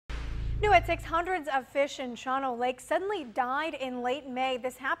New at 6, hundreds of fish in Shawano Lake suddenly died in late May.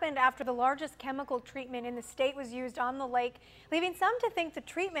 This happened after the largest chemical treatment in the state was used on the lake, leaving some to think the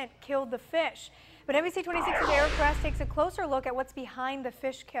treatment killed the fish. But NBC 26's Eric Kress takes a closer look at what's behind the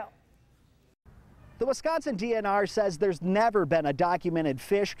fish kill. The Wisconsin DNR says there's never been a documented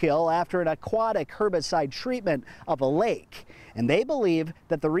fish kill after an aquatic herbicide treatment of a lake. And they believe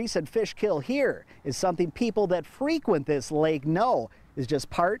that the recent fish kill here is something people that frequent this lake know is just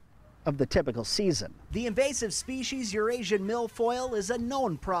part of the typical season. The invasive species Eurasian milfoil is a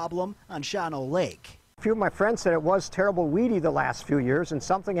known problem on Shawano Lake. A few of my friends said it was terrible weedy the last few years and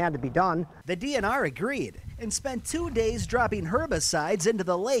something had to be done. The DNR agreed and spent 2 days dropping herbicides into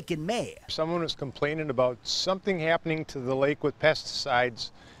the lake in May. Someone was complaining about something happening to the lake with pesticides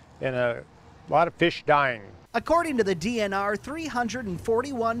and a lot of fish dying. According to the DNR,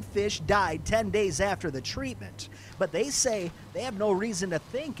 341 fish died 10 days after the treatment, but they say they have no reason to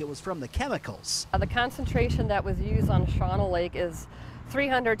think it was from the chemicals. The concentration that was used on Shawano Lake is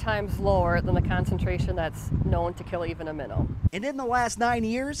 300 times lower than the concentration that's known to kill even a minnow. And in the last 9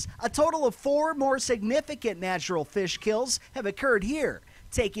 years, a total of 4 more significant natural fish kills have occurred here,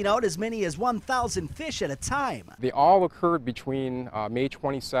 taking out as many as 1,000 fish at a time. They all occurred between May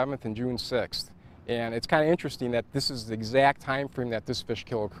 27th and June 6th. And it's kind of interesting that this is the exact time frame that this fish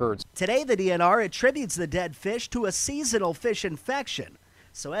kill occurred. Today, the DNR attributes the dead fish to a seasonal fish infection.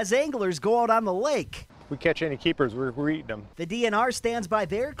 So as anglers go out on the lake, If we catch any keepers, we're eating them. the DNR stands by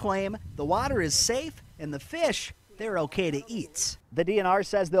their claim the water is safe and the fish, they're okay to eat. The DNR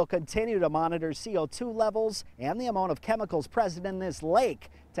says they'll continue to monitor CO2 levels and the amount of chemicals present in this lake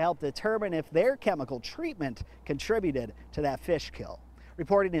to help determine if their chemical treatment contributed to that fish kill.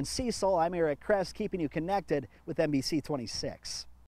 Reporting in Cecil, I'm Eric Kress, keeping you connected with NBC 26.